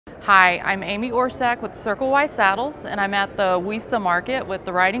Hi, I'm Amy Orsak with Circle Y Saddles, and I'm at the WESA market with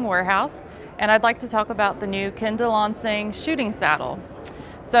the Riding Warehouse, and I'd like to talk about the new Kenda Lenseigne shooting saddle.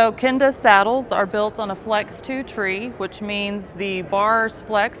 So Kenda saddles are built on a Flex2 tree, which means the bars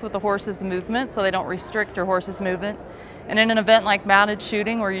flex with the horse's movement so they don't restrict your horse's movement. And in an event like mounted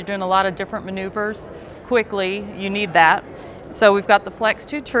shooting where you're doing a lot of different maneuvers quickly, you need that. So we've got the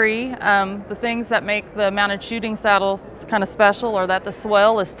Flex2 tree. The things that make the mounted shooting saddle kind of special are that the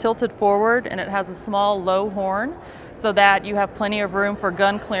swell is tilted forward and it has a small low horn so that you have plenty of room for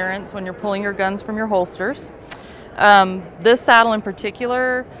gun clearance when you're pulling your guns from your holsters. This saddle in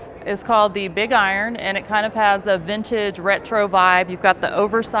particular is called the Big Iron, and it kind of has a vintage retro vibe. You've got the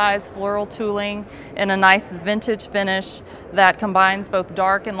oversized floral tooling and a nice vintage finish that combines both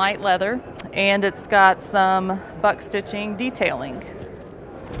dark and light leather, and it's got some buck stitching detailing.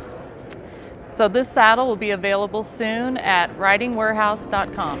 So this saddle will be available soon at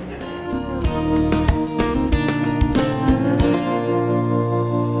ridingwarehouse.com.